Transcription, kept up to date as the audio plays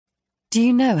Do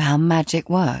you know how magic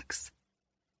works?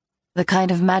 The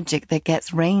kind of magic that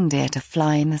gets reindeer to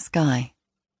fly in the sky.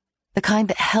 The kind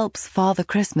that helps Father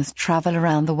Christmas travel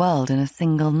around the world in a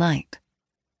single night.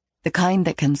 The kind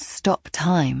that can stop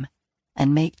time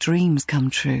and make dreams come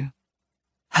true.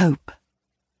 Hope.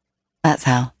 That's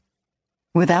how.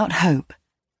 Without hope,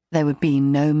 there would be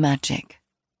no magic.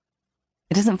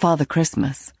 It isn't Father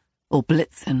Christmas, or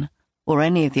Blitzen, or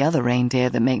any of the other reindeer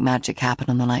that make magic happen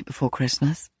on the night before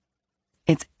Christmas.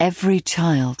 It's every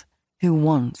child who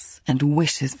wants and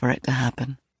wishes for it to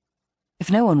happen.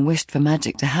 If no one wished for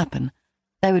magic to happen,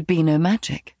 there would be no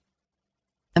magic.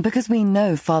 And because we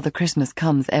know Father Christmas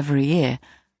comes every year,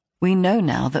 we know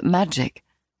now that magic,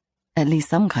 at least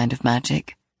some kind of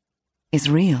magic, is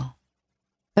real.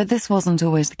 But this wasn't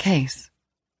always the case.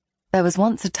 There was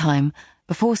once a time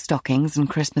before stockings and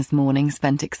Christmas morning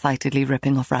spent excitedly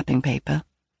ripping off wrapping paper.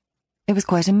 It was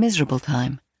quite a miserable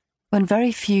time, when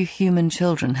very few human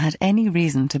children had any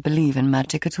reason to believe in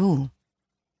magic at all.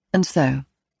 And so,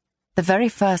 the very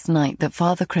first night that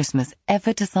Father Christmas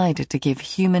ever decided to give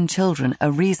human children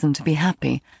a reason to be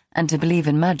happy and to believe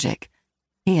in magic,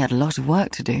 he had a lot of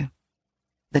work to do.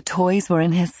 The toys were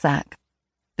in his sack,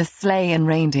 the sleigh and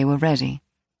reindeer were ready.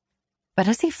 But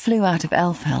as he flew out of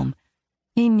Elfhelm,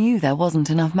 he knew there wasn't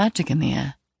enough magic in the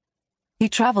air. He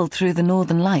travelled through the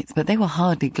northern lights, but they were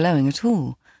hardly glowing at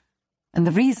all. And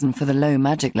the reason for the low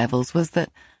magic levels was that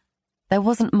there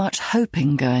wasn't much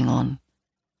hoping going on.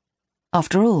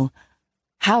 After all,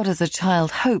 how does a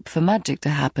child hope for magic to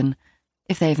happen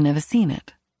if they've never seen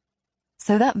it?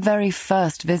 So that very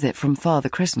first visit from Father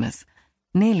Christmas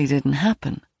nearly didn't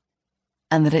happen.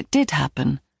 And that it did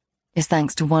happen is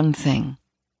thanks to one thing: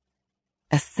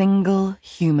 a single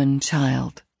human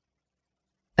child.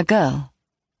 A girl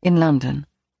in London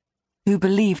who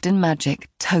believed in magic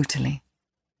totally,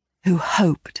 who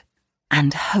hoped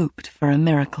and hoped for a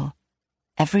miracle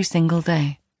every single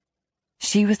day.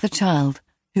 She was the child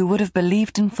who would have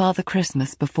believed in Father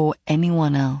Christmas before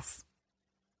anyone else.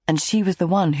 And she was the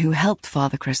one who helped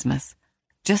Father Christmas,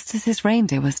 just as his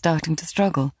reindeer was starting to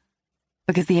struggle,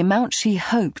 because the amount she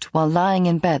hoped while lying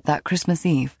in bed that Christmas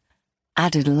Eve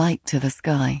added light to the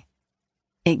sky.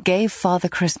 It gave Father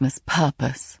Christmas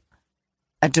purpose,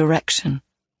 a direction,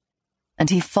 and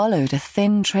he followed a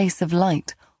thin trace of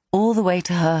light all the way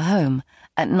to her home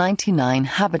at 99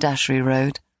 Haberdashery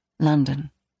Road,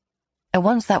 London. And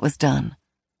once that was done,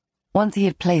 once he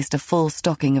had placed a full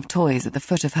stocking of toys at the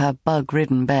foot of her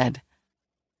bug-ridden bed,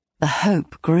 the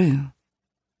hope grew.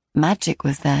 Magic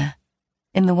was there,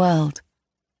 in the world,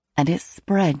 and it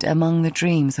spread among the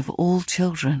dreams of all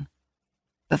children.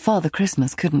 But Father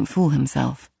Christmas couldn't fool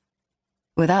himself.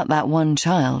 Without that one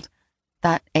child,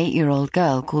 that 8-year-old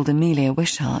girl called Amelia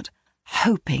Wishart,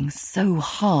 hoping so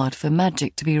hard for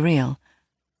magic to be real,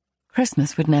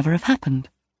 Christmas would never have happened.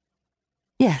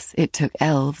 Yes, it took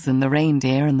elves and the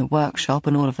reindeer and the workshop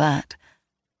and all of that,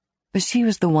 but she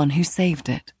was the one who saved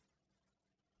it.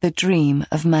 The dream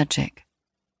of magic.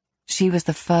 She was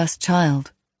the first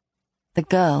child, the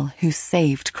girl who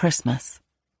saved Christmas,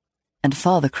 and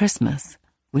Father Christmas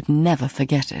would never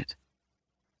forget it.